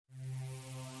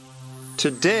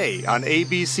Today on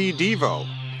ABC Devo.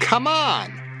 Come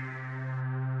on!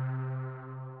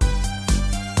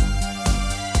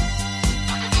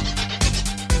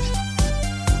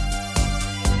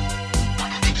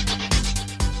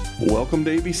 Welcome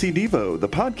to ABC Devo, the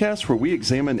podcast where we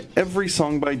examine every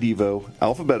song by Devo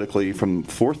alphabetically from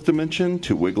Fourth Dimension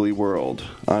to Wiggly World.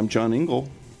 I'm John Engel.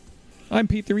 I'm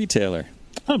Pete the Retailer.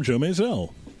 I'm Joe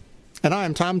Mazel. And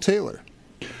I'm Tom Taylor.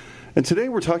 And today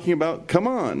we're talking about Come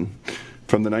On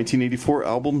from the 1984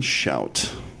 album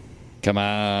Shout. Come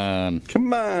on.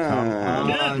 Come on.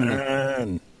 Come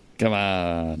on. Come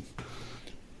on.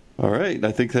 All right,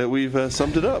 I think that we've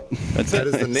summed it up. That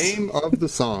is the name of the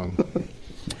song.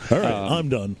 All right, I'm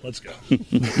done. Let's go.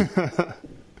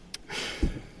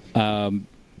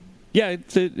 Yeah,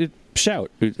 it's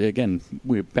Shout. Again,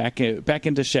 we're back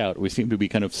into Shout. We seem to be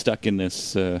kind of stuck in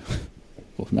this... well,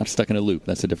 not stuck in a loop.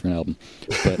 That's a different album.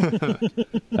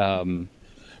 But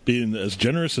being as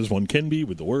generous as one can be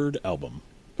with the word album.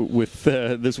 With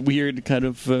this weird kind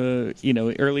of,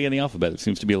 early in the alphabet, there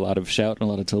seems to be a lot of Shout and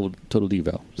a lot of Total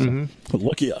Devo. So.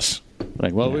 Lucky us.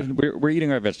 Like, well, we're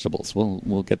eating our vegetables.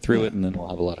 We'll get through it, and then we'll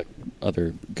have a lot of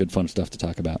other good, fun stuff to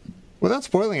talk about. Without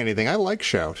spoiling anything, I like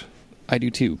Shout. I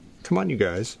do, too. Come on, you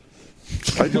guys.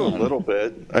 I do a little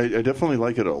bit. I definitely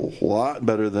like it a lot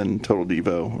better than Total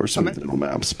Devo or Smooth Needle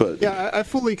Maps. But yeah, I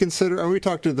fully consider. And we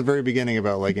talked at the very beginning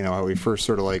about how we first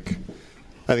sort of I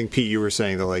think Pete, you were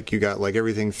saying that you got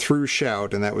everything through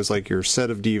Shout, and that was your set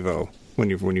of Devo when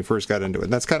you first got into it.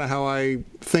 And that's kind of how I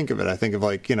think of it. I think of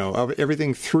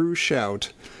everything through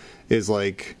Shout is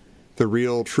the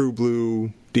real true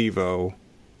blue Devo,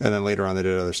 and then later on they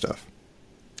did other stuff.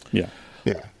 Yeah.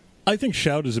 Yeah. I think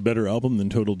Shout is a better album than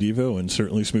Total Devo and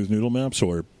certainly Smooth Noodle Maps,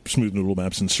 or Smooth Noodle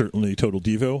Maps and certainly Total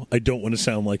Devo. I don't want to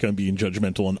sound like I'm being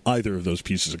judgmental on either of those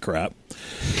pieces of crap.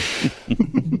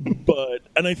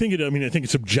 And I think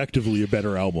it's objectively a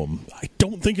better album. I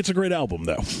don't think it's a great album,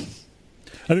 though.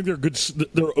 I think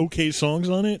there are okay songs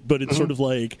on it, but it's sort of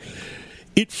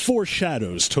it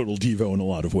foreshadows Total Devo in a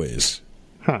lot of ways.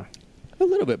 Huh. A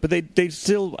little bit, but they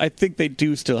still, I think they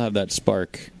do still have that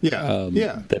spark.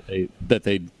 That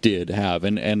they did have,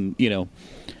 and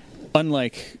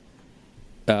unlike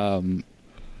Total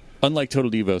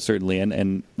Devo certainly,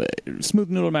 and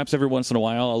Smooth Noodle Maps every once in a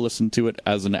while I'll listen to it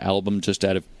as an album just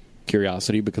out of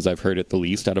curiosity because I've heard it the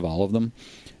least out of all of them.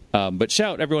 But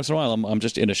Shout every once in a while I'm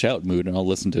just in a Shout mood and I'll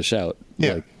listen to Shout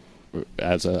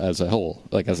as a whole,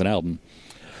 as an album.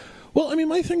 Well, I mean,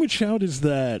 my thing with Shout is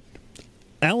that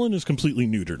Alan is completely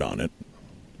neutered on it.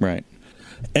 Right.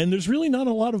 And there's really not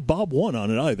a lot of Bob One on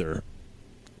it either.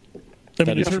 I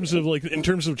mean, in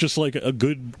terms of just a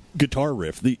good guitar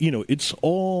riff, it's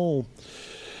all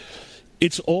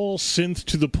synth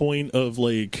to the point of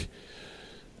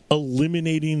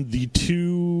eliminating the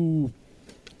two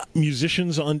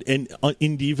musicians in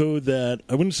Devo that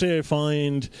I wouldn't say I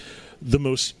find the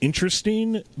most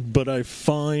interesting, but I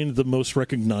find the most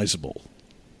recognizable.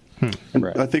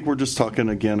 Right. I think we're just talking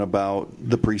again about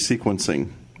the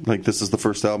pre-sequencing. This is the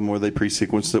first album where they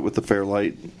pre-sequenced it with the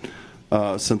Fairlight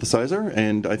synthesizer,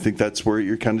 and I think that's where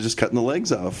you're kind of just cutting the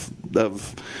legs off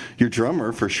of your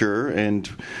drummer for sure, and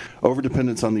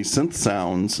overdependence on these synth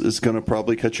sounds is going to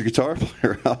probably cut your guitar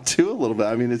player out too a little bit.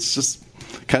 I mean, it's just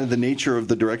kind of the nature of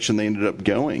the direction they ended up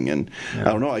going, and I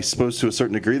don't know, I suppose to a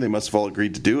certain degree they must have all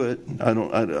agreed to do it. I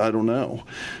don't know.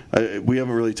 We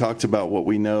haven't really talked about what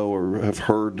we know or have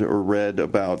heard or read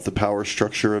about the power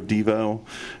structure of Devo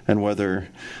and whether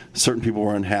certain people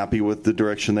were unhappy with the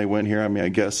direction they went here. I mean, I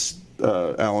guess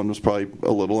Alan was probably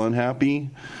a little unhappy,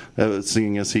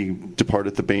 seeing as he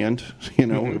departed the band,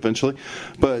 eventually.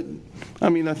 But, I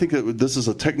mean, I think that this is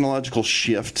a technological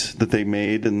shift that they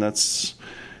made, and that's...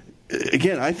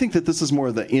 Again, I think that this is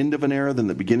more the end of an era than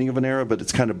the beginning of an era, but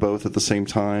it's kind of both at the same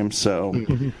time. So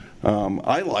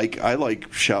I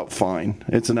like Shout fine.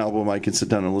 It's an album I can sit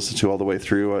down and listen to all the way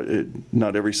through.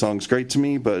 Not every song's great to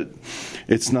me, but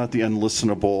it's not the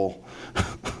unlistenable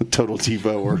Total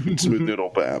Devo or Smooth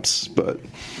Noodle Maps. But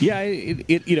yeah,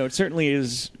 it certainly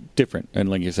is different. And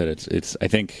like you said, it's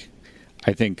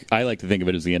I think I like to think of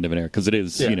it as the end of an era because it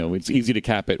is, it's easy to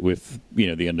cap it with,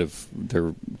 the end of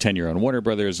their tenure on Warner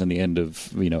Brothers and the end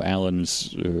of,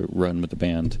 Alan's run with the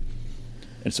band.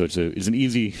 And so it's an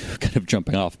easy kind of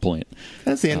jumping off point.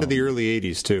 That's the end of the early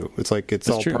 80s, too. It's it's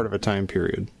all true. Part of a time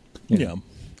period. Yeah.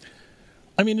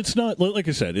 I mean, it's not, like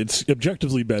I said, it's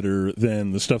objectively better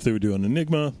than the stuff they would do on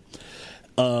Enigma.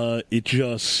 It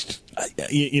just,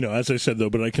 as I said, though,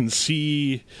 but I can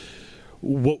see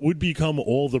what would become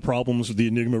all the problems with the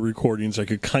Enigma recordings. I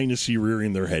could kind of see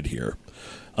rearing their head here.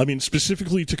 I mean,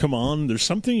 specifically to Come On, there's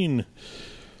something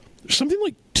there's something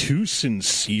like too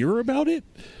sincere about it.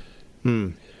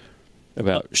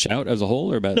 About Shout as a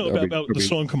whole, or about about the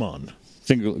song "Come On"?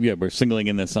 We're singling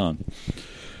in this song.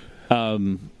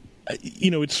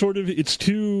 It's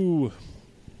too.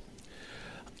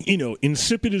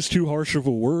 Insipid is too harsh of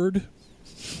a word,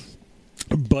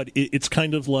 but it's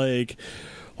kind of like,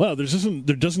 wow, there's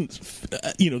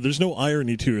no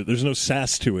irony to it. There's no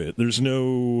sass to it. There's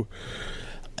no,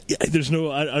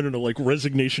 I don't know, like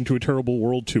resignation to a terrible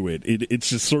world to it. It's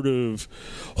just sort of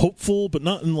hopeful, but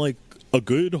not in like a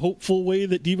good hopeful way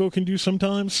that Devo can do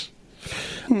sometimes.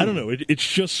 I don't know. It's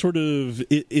just sort of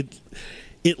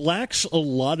it lacks a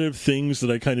lot of things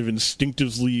that I kind of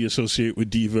instinctively associate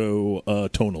with Devo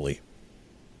tonally.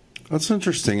 That's an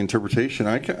interesting interpretation.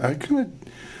 I kind of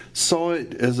saw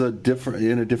it as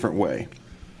in a different way,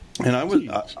 and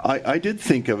I did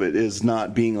think of it as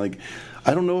not being like,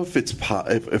 I don't know if it's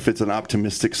if it's an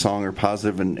optimistic song or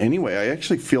positive in any way. I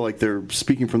actually feel like they're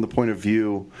speaking from the point of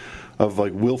view of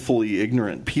like willfully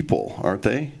ignorant people, aren't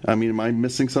they? I mean, am I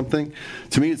missing something?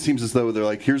 To me, it seems as though they're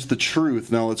like, here's the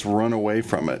truth, now let's run away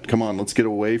from it. Come on, let's get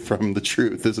away from the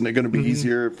truth. Isn't it going to be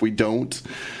easier if we don't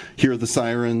hear the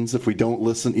sirens, if we don't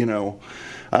listen?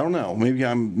 I don't know. Maybe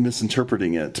I'm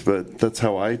misinterpreting it, but that's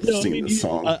how I've seen this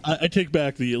song. I take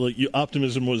back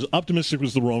optimistic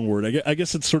was the wrong word. I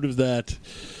guess it's sort of that.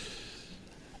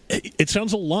 It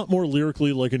sounds a lot more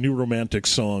lyrically like a New Romantic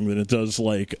song than it does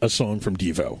like a song from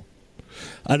Devo.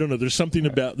 I don't know. There's something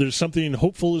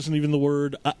hopeful isn't even the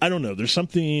word. I don't know. There's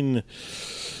something.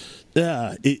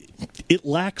 It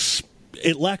lacks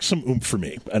some oomph for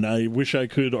me, and I wish I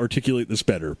could articulate this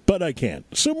better, but I can't.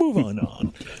 So move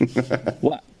on.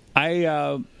 Well,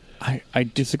 I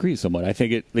disagree somewhat. I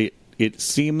think it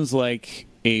seems like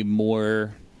a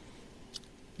more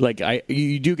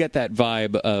you do get that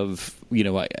vibe of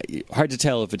hard to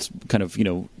tell if it's kind of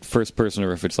first person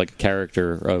or if it's like a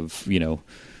character of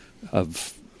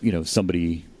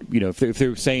somebody, if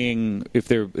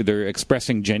they're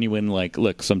expressing genuine, like,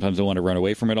 look, sometimes I want to run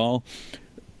away from it all,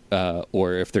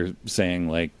 or if they're saying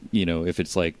like, if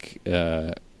it's like,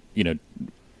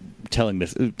 talking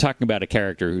about a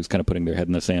character who's kind of putting their head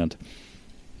in the sand.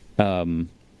 But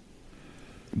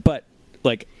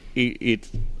like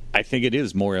I think it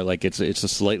is more like it's a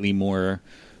slightly more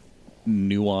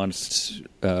nuanced,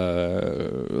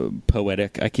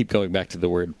 poetic. I keep going back to the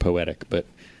word poetic, but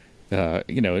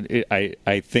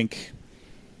I think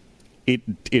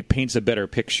it paints a better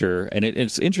picture, and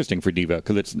it's interesting for Devo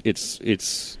because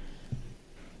it's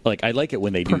like I like it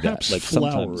when they do perhaps that. Like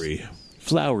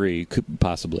flowery,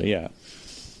 possibly, yeah.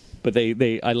 But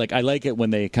I like it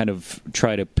when they kind of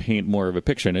try to paint more of a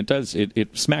picture, and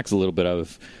it smacks a little bit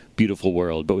of Beautiful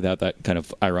World, but without that kind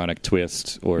of ironic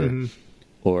twist or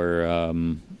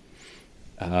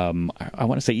I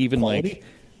want to say even quality?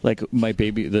 like my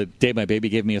baby, the day my baby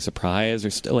gave me a surprise,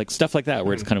 or like stuff like that,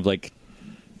 where it's kind of like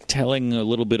telling a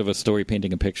little bit of a story,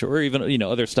 painting a picture, or even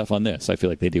other stuff on this. I feel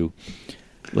like they do,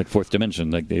 like Fourth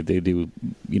Dimension, like they do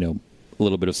a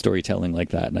little bit of storytelling like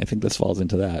that, and I think this falls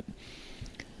into that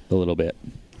a little bit.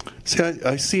 See,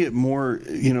 I see it more.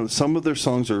 Some of their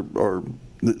songs are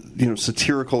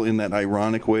satirical in that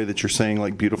ironic way that you're saying,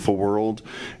 like Beautiful World.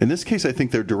 In this case, I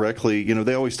think they're directly,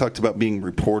 they always talked about being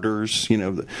reporters,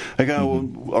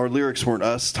 our lyrics weren't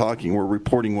us talking, we're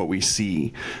reporting what we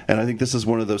see. And I think this is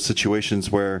one of those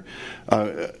situations where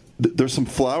there's some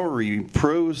flowery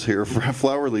prose here,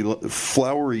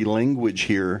 flowery language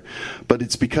here, but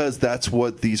it's because that's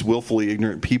what these willfully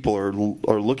ignorant people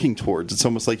are looking towards. It's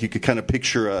almost like you could kind of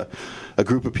picture a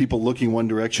group of people looking one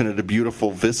direction at a beautiful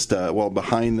vista while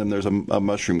behind them there's a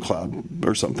mushroom cloud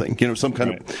or something, some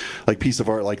kind of like piece of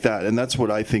art like that. And that's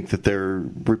what I think that they're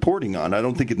reporting on. I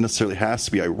don't think it necessarily has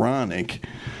to be ironic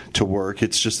to work.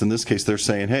 It's just in this case they're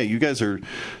saying, hey, you guys are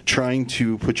trying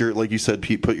to like you said,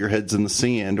 Pete, put your heads in the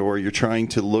sand, or you're trying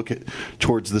to look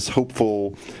towards this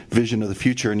hopeful vision of the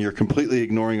future, and you're completely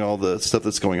ignoring all the stuff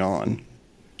that's going on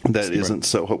that isn't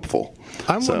so hopeful.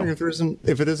 I'm wondering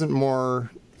if it isn't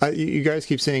more. You guys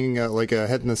keep saying like a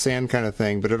head in the sand kind of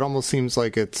thing, but it almost seems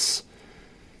like it's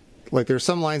like there's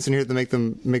some lines in here that make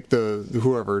the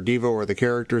whoever Devo or the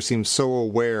character seem so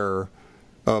aware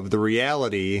of the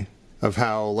reality of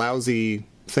how lousy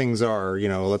things are.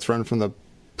 Let's run from the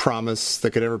promise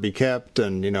that could ever be kept,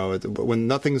 and when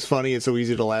nothing's funny, it's so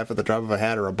easy to laugh at the drop of a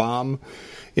hat or a bomb.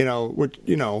 Which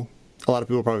a lot of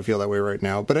people probably feel that way right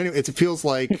now. But anyway, it feels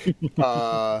like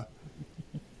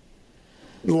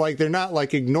like they're not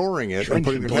like ignoring it or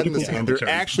putting their head in the sand. They're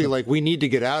actually like, we need to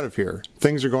get out of here.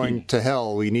 Things are going to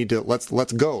hell. We need to let's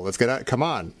go. Let's get out. Come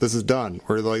on, this is done.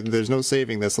 We're like, there's no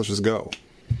saving this. Let's just go.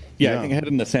 I think head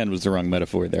in the sand was the wrong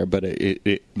metaphor there, but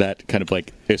it that kind of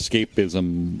like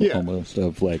escapism almost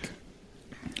of like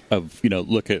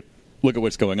look at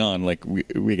what's going on, like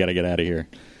we got to get out of here.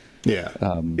 Yeah.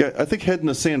 I think head in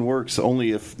the sand works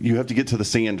only if you have to get to the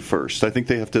sand first. I think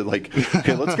they have to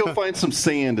okay, let's go find some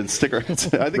sand and stick our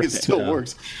heads. I think it still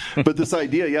works. But this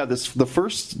idea, the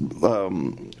first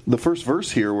verse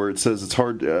here where it says it's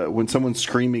hard when someone's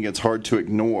screaming, it's hard to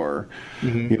ignore.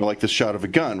 Mm-hmm. Like the shot of a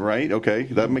gun, right? Okay,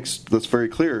 that's very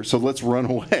clear. So let's run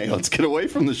away. Let's get away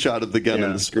from the shot of the gun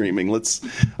and the screaming.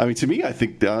 To me, I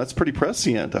think that's pretty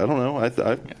prescient. I don't know.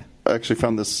 I actually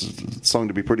found this song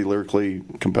to be pretty lyrically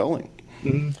compelling.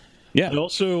 Mm-hmm. Yeah. And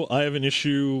also, I have an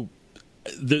issue.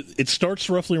 It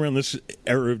starts roughly around this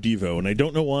era of Devo, and I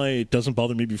don't know why it doesn't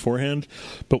bother me beforehand,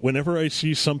 but whenever I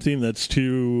see something that's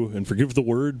too, and forgive the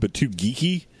word, but too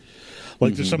geeky,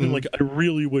 like there's something like, I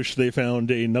really wish they found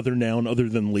another noun other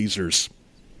than lasers.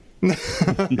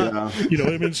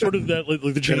 Sort of that,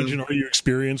 like the change in how you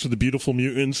experience with the Beautiful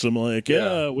Mutants. I'm like,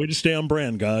 way to stay on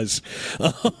brand, guys.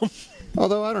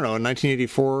 Although, I don't know, in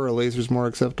 1984, a laser's more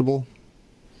acceptable?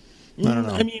 I don't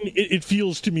know. I mean, it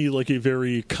feels to me like a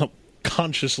very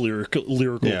conscious lyrical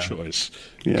choice.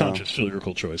 Yeah. Conscious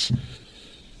lyrical choice.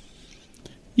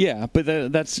 Yeah, but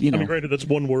that's, I mean, granted, that's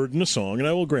one word in a song, and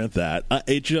I will grant that. I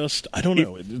don't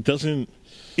know. It doesn't...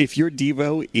 If you're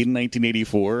Devo in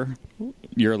 1984,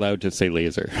 you're allowed to say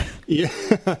laser. Yeah.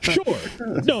 Sure.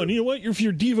 No, and you know what? If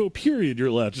you're Devo, period, you're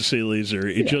allowed to say laser.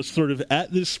 It just sort of,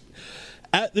 at this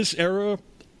era,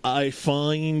 I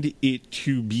find it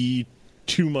to be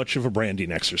too much of a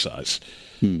branding exercise.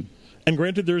 And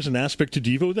granted, there's an aspect to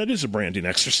Devo that is a branding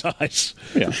exercise.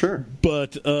 Yeah, for sure.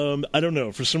 But I don't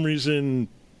know. For some reason,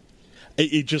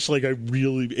 it's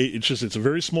a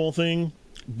very small thing,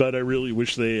 but I really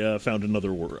wish they found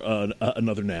another word,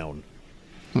 another noun.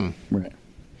 Right.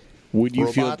 Would you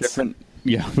feel different?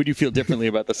 Yeah, would you feel differently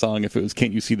about the song if it was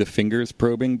 "Can't You See the Fingers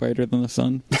Probing Brighter Than the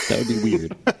Sun"? That would be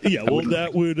weird. Yeah, well,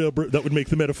 that would make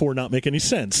the metaphor not make any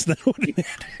sense.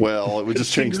 Well, it would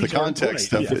just change the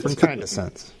context of it. Different kind of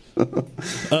sense.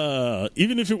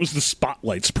 Even if it was the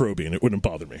spotlights probing, it wouldn't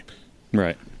bother me.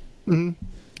 Right. Mm-hmm.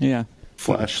 Yeah.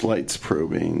 Flashlights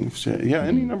probing. Yeah,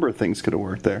 any number of things could have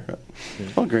worked there.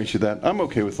 I'll grant you that. I'm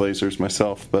okay with lasers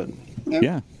myself, but...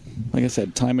 Yeah. Like I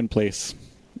said, time and place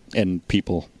and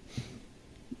people...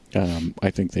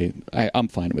 I think I'm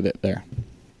fine with it there.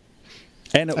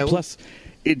 And plus,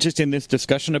 it just in this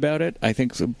discussion about it, I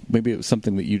think maybe it was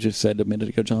something that you just said a minute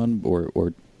ago, John,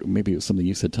 or maybe it was something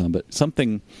you said, Tom, but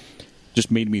something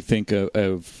just made me think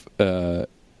of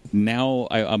now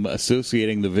I'm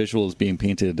associating the visuals being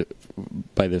painted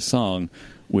by this song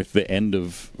with the end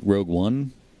of Rogue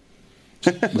One.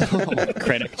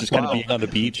 Krennic just kind of being on the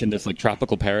beach in this like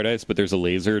tropical paradise, but there's a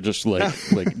laser just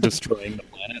like destroying the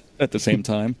planet at the same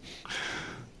time.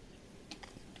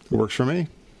 It works for me.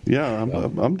 Yeah,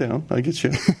 I'm down. I get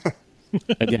you.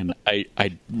 Again,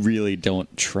 I really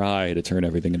don't try to turn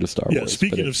everything into Star Wars. Yeah,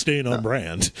 speaking of staying on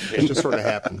brand. It just sort of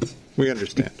happened. We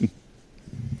understand.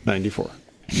 94.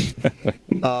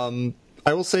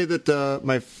 I will say that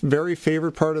my very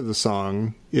favorite part of the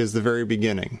song is the very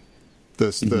beginning.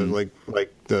 The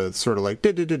the sort of like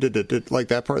like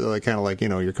that part that like kind of like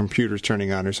your computer's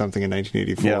turning on or something in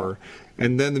 1984,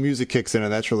 and then the music kicks in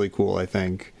and that's really cool, I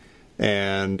think.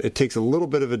 And it takes a little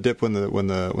bit of a dip when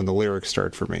the lyrics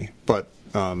start for me, but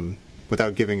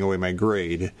without giving away my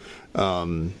grade,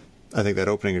 I think that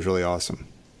opening is really awesome.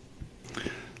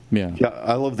 Yeah,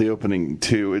 I love the opening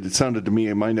too. It sounded to me,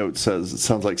 in my note says it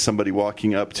sounds like somebody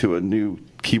walking up to a new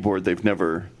keyboard they've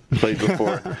never played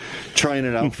before, trying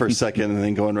it out for a second and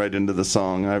then going right into the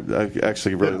song. I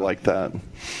actually really like that.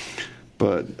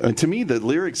 But to me, the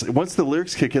lyrics, once the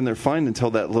lyrics kick in, they're fine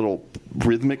until that little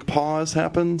rhythmic pause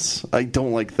happens. I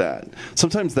don't like that.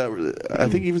 Sometimes I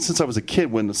think even since I was a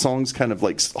kid, when the songs kind of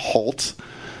like halt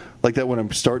like that, when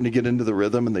I'm starting to get into the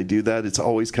rhythm and they do that, it's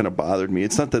always kind of bothered me.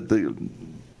 It's not that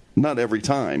not every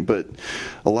time, but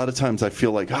a lot of times I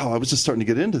feel like, I was just starting to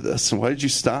get into this, and why did you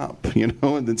stop,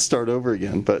 and then start over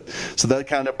again? But so that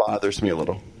kind of bothers me a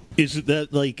little. Is it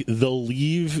that like they'll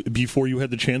leave before you had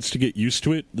the chance to get used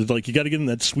to it? Like you got to get in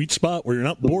that sweet spot where you're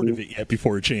not bored of it yet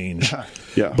before a change.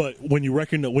 Yeah. But when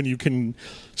you can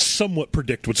somewhat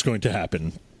predict what's going to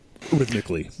happen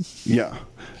rhythmically. Yeah.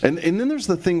 And then there's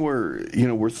the thing where,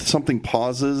 where something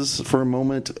pauses for a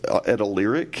moment at a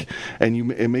lyric,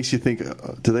 and it makes you think,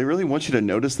 do they really want you to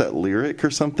notice that lyric or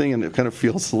something? And it kind of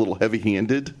feels a little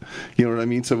heavy-handed. You know what I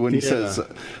mean? So when he says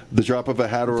the drop of a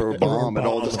hat or a bomb, it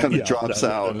all just kind of drops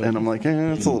out. And I'm like,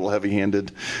 it's a little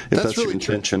heavy-handed if that's really your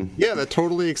intention. Yeah, that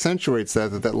totally accentuates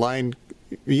that line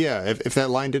yeah, if that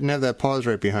line didn't have that pause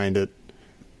right behind it,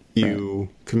 you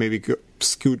could maybe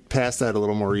scoot past that a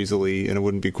little more easily, and it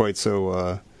wouldn't be quite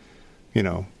so,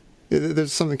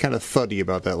 there's something kind of thuddy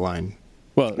about that line.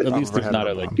 Well, at least there's not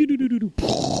a like behind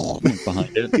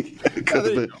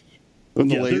it. When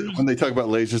they talk about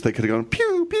lasers, they could have gone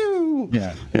pew pew.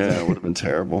 Yeah, it would have been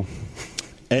terrible.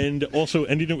 And also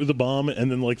ending it with a bomb,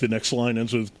 and then like the next line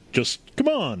ends with just "come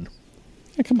on."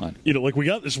 Yeah, come on. Like we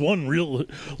got this one real,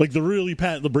 like the really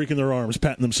the breaking their arms,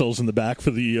 patting themselves in the back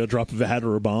for the drop of a hat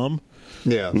or a bomb.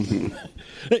 Yeah.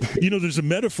 There's a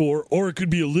metaphor, or it could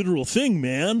be a literal thing,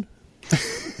 man.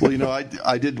 Well,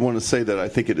 I did want to say that I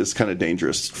think it is kind of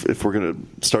dangerous if we're going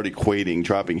to start equating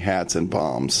dropping hats and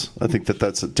bombs. I think that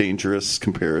that's a dangerous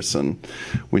comparison.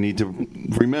 We need to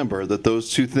remember that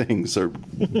those two things are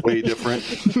way different.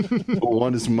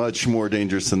 One is much more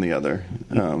dangerous than the other.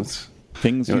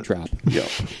 Things you drop. Yeah.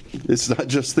 It's not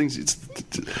just things. It's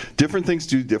different things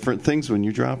do different things when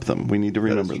you drop them. We need to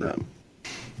remember that.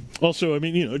 Also, I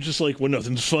mean, just like when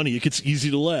nothing's funny, it gets easy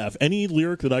to laugh. Any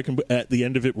lyric that I can, at the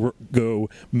end of it, go,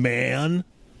 man,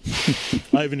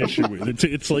 I have an issue with it.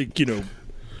 It's like, the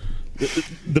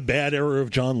bad era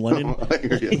of John Lennon.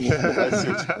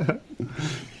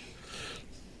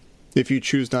 If you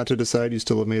choose not to decide, you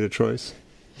still have made a choice.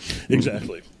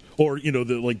 Exactly. Or,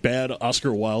 the like bad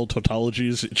Oscar Wilde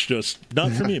tautologies. It's just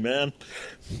not for me, man.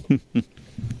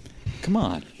 Come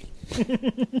on.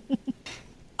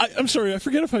 I'm sorry, I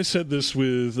forget if I said this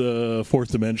with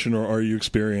Fourth Dimension or Are You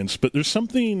Experienced, but there's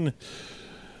something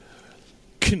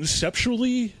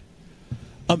conceptually.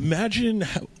 Imagine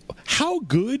how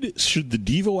good should the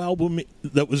Devo album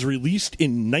that was released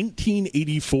in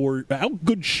 1984, how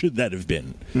good should that have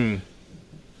been?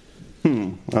 I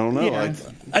don't know. Yeah.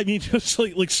 I mean, just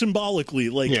like symbolically,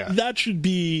 that should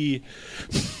be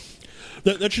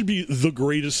that should be the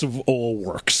greatest of all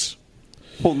works.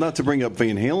 Well, not to bring up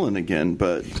Van Halen again,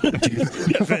 but Van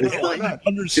Halen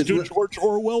understood George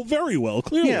Orwell very well,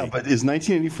 clearly. Yeah, but is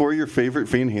 1984 your favorite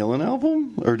Van Halen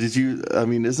album? Or did you,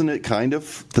 isn't it kind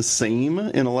of the same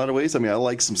in a lot of ways? I mean, I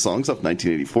like some songs off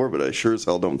 1984, but I sure as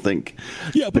hell don't think.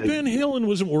 Yeah, but Van Halen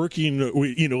wasn't working,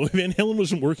 Van Halen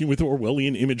wasn't working with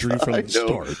Orwellian imagery from the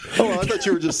start. Oh, I thought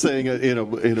you were just saying, No,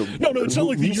 it's not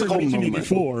like the year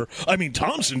 1984. I mean,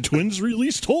 Thompson Twins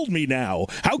released Hold Me Now.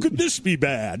 How could this be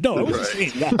bad? No, I wasn't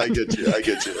saying that. I get you.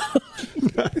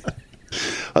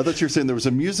 I thought you were saying there was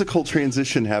a musical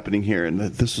transition happening here, and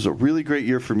that this was a really great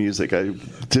year for music. I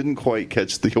didn't quite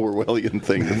catch the Orwellian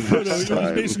thing the first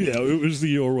time. It was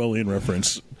the Orwellian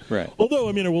reference. Right. Although,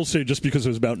 I will say, just because I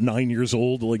was about 9 years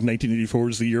old, like 1984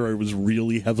 was the year I was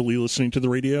really heavily listening to the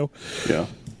radio. Yeah.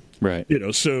 Right.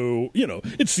 It's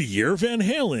the year of Van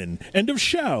Halen, and of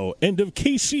Shout, and of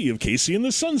Casey and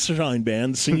the Sunshine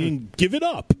Band singing Give It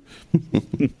Up.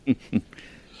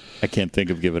 I can't think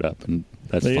of Give It Up, and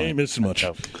that's they fine. ain't missing much.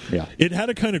 Yeah. It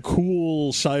had a kind of cool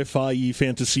sci-fi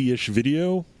fantasy-ish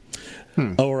video.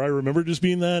 Or I remember just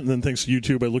being that, and then thanks to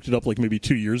YouTube, I looked it up like maybe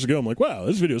 2 years ago. I'm like, wow,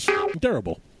 this video is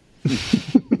terrible.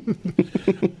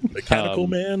 Mechanical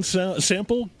Man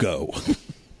sample, go.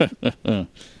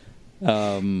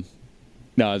 No,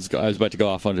 I was about to go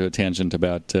off onto a tangent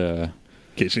about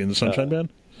Casey and the Sunshine Band?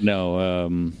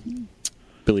 No,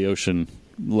 Billy Ocean,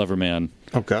 Loverman.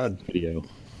 Oh, God. Video.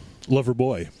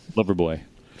 Loverboy.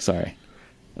 Sorry.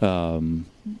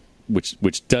 Which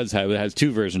has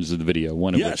two versions of the video.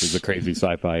 One of which is a crazy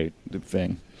sci-fi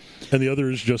thing. And the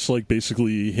other is just like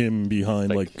basically him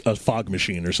behind like a fog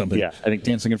machine or something. Yeah, I think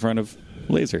dancing in front of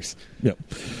lasers. Yep.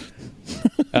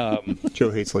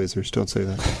 Joe hates lasers. Don't say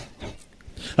that.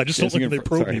 I just don't like when they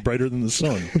probe me brighter than the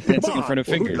sun. Dancing in front of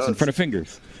fingers. In front of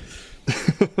fingers.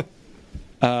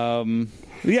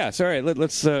 Yeah. Sorry.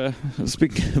 Let's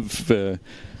speak of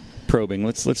probing.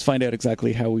 Let's find out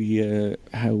exactly how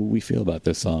we feel about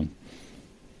this song.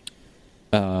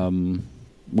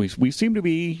 We seem to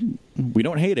be. We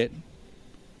don't hate it.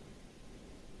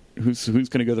 Who's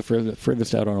going to go the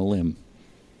furthest out on a limb?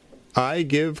 I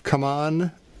give Come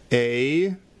On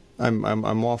a. I'm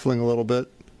waffling a little bit.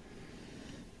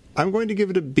 I'm going to give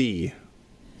it a B.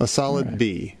 A solid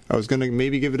B. I was going to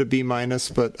maybe give it a B minus,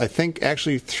 but I think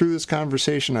actually through this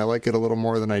conversation I like it a little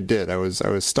more than I did. I was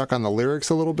stuck on the lyrics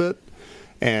a little bit,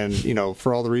 and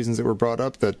for all the reasons that were brought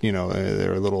up, that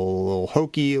they're a little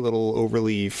hokey, a little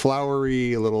overly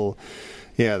flowery, a little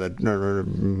the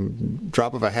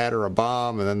drop of a hat or a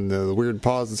bomb, and then the weird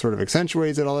pause that sort of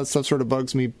accentuates it. All that stuff sort of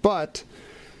bugs me, but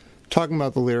talking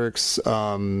about the lyrics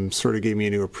sort of gave me a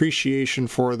new appreciation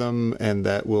for them, and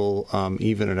that will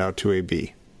even it out to a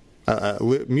B.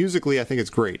 Musically, I think it's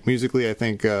great. Musically, I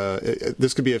think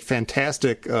this could be a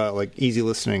fantastic, like easy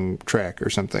listening track or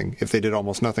something if they did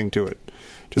almost nothing to it,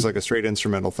 just like a straight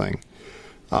instrumental thing.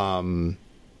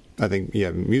 I think,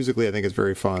 musically, I think it's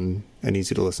very fun and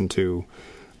easy to listen to,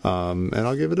 and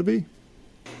I'll give it a B.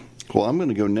 Well, I'm going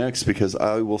to go next because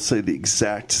I will say the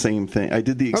exact same thing. I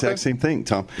did the exact same thing,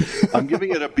 Tom. I'm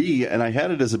giving it a B, and I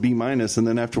had it as a B minus, and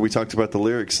then after we talked about the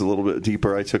lyrics a little bit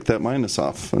deeper, I took that minus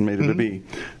off and made it a B.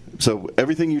 So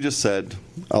everything you just said,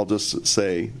 I'll just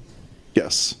say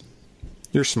yes.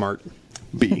 You're smart.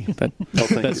 B.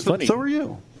 That's funny. So are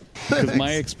you. Because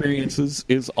my experience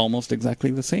is almost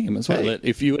exactly the same as well. Hey.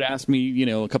 If you had asked me,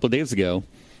 a couple of days ago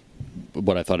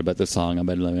what I thought about this song, I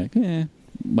might have been like,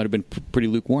 might have been pretty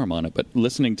lukewarm on it. But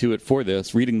listening to it for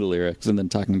this, reading the lyrics, and then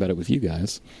talking about it with you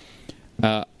guys,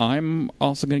 I'm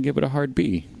also going to give it a hard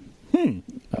B.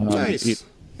 Nice.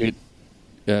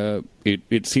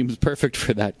 It seems perfect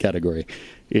for that category.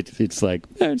 It's like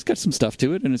it's got some stuff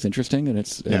to it, and it's interesting,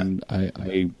 and and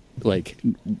I like,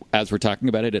 as we're talking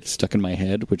about it, it's stuck in my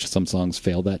head, which some songs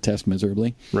fail that test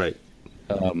miserably. Right.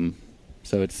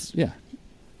 So it's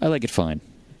I like it fine.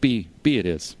 B it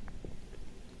is.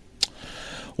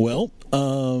 Well,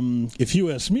 if you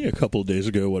asked me a couple of days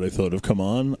ago what I thought of Come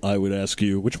On, I would ask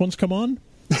you, which one's Come On?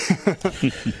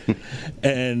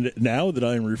 And now that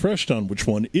I am refreshed on which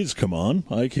one is Come On,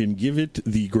 I can give it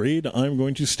the grade I'm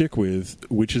going to stick with,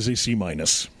 which is a C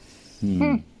minus.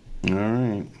 All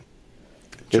right.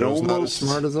 Joe's not as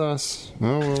smart as us.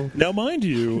 Oh, well. Now, mind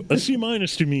you, a C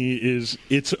minus to me is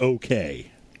it's okay.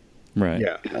 Right.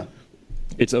 Yeah.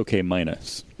 It's okay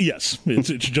minus. Yes, it's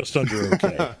just under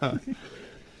okay.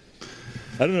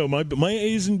 I don't know, my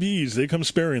A's and B's, they come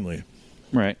sparingly.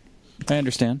 Right. I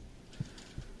understand.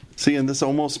 See, and this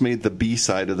almost made the B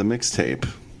side of the mixtape.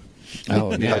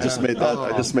 Oh, yeah. I just made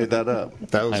that up.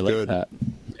 That was I like good. that.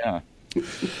 Yeah.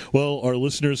 Well, our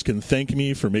listeners can thank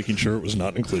me for making sure it was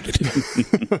not included.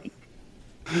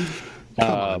 Come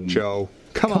on, Joe.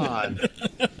 Come on.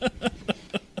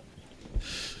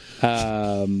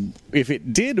 If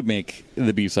it did make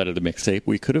the B side of the mixtape,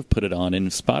 we could have put it on in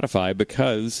Spotify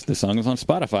because the song is on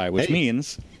Spotify, which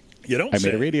means You don't I say.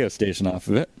 made a radio station off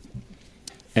of it.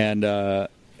 And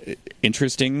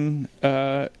interesting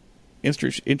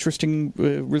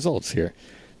results here.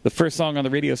 The first song on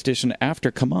the radio station after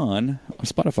Come On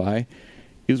Spotify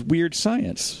is Weird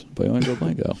Science by Oingo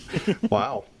Boingo.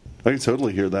 Wow. I can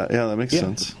totally hear that. Yeah, that makes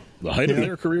sense. The height of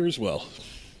their career as well.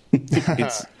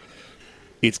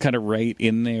 It's kind of right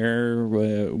in there.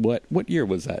 What year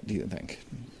was that, do you think?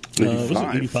 Was it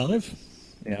 85?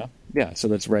 Yeah. So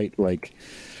that's right, like,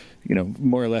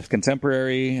 more or less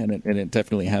contemporary, and it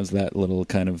definitely has that little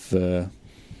kind of, those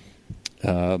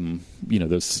kind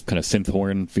of synth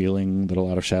horn feeling that a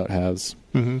lot of Shout has.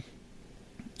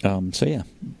 Mm-hmm. So yeah,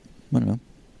 I don't know.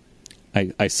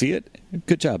 I see it.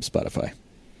 Good job, Spotify.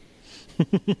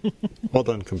 Well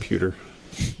done, computer.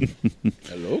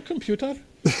 Hello, computer.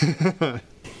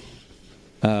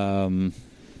 But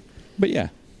yeah,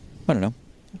 I don't know.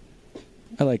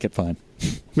 I like it fine.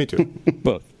 Me too.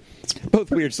 Both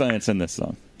Weird Science and this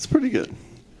song. It's pretty good.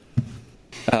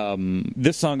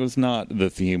 This song was not the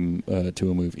theme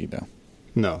to a movie, though.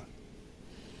 No.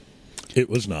 It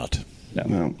was not.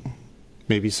 No.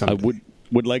 Maybe I something.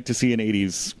 would like to see an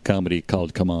 80s comedy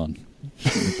called Come On.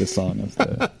 With this song as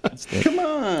the Come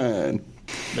on.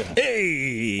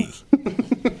 Hey!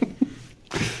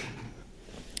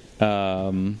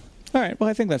 All right. Well,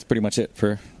 I think that's pretty much it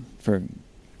for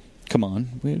Come On.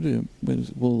 We'll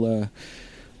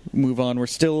move on. We're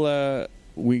still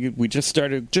we just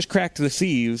cracked the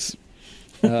seas,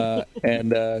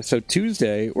 and so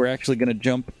Tuesday we're actually going to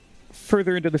jump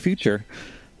further into the future.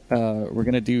 We're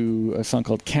going to do a song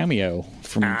called Cameo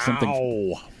from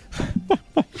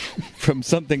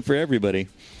Something for Everybody,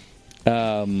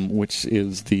 which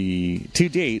is to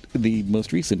date the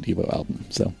most recent Devo album.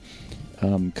 So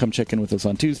come check in with us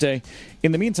on Tuesday.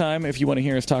 In the meantime, if you want to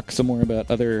hear us talk some more about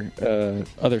other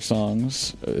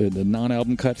songs, the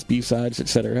non-album cuts, B-sides,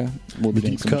 etc., we'll be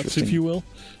doing Deep some cuts, if you will.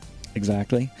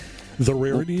 Exactly. The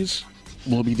rarities.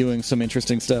 We'll be doing some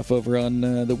interesting stuff over on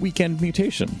the Weekend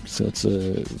Mutation. So it's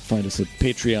find us at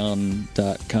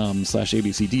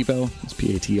patreon.com/abcdevo. It's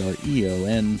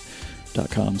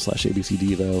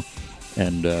patreon.com/abcdevo.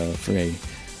 And for a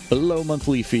low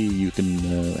monthly fee, you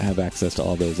can have access to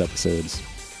all those episodes.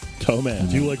 Oh, man.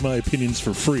 If you like my opinions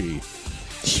for free,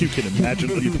 you can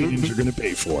imagine what the opinions you're going to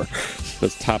pay for.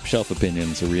 Those top shelf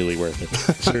opinions are really worth it.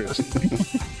 Seriously.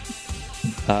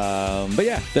 But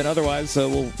yeah, then otherwise,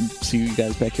 we'll see you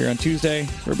guys back here on Tuesday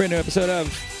for a brand new episode of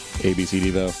ABC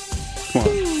Devo. Come on.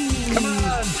 Come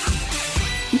on.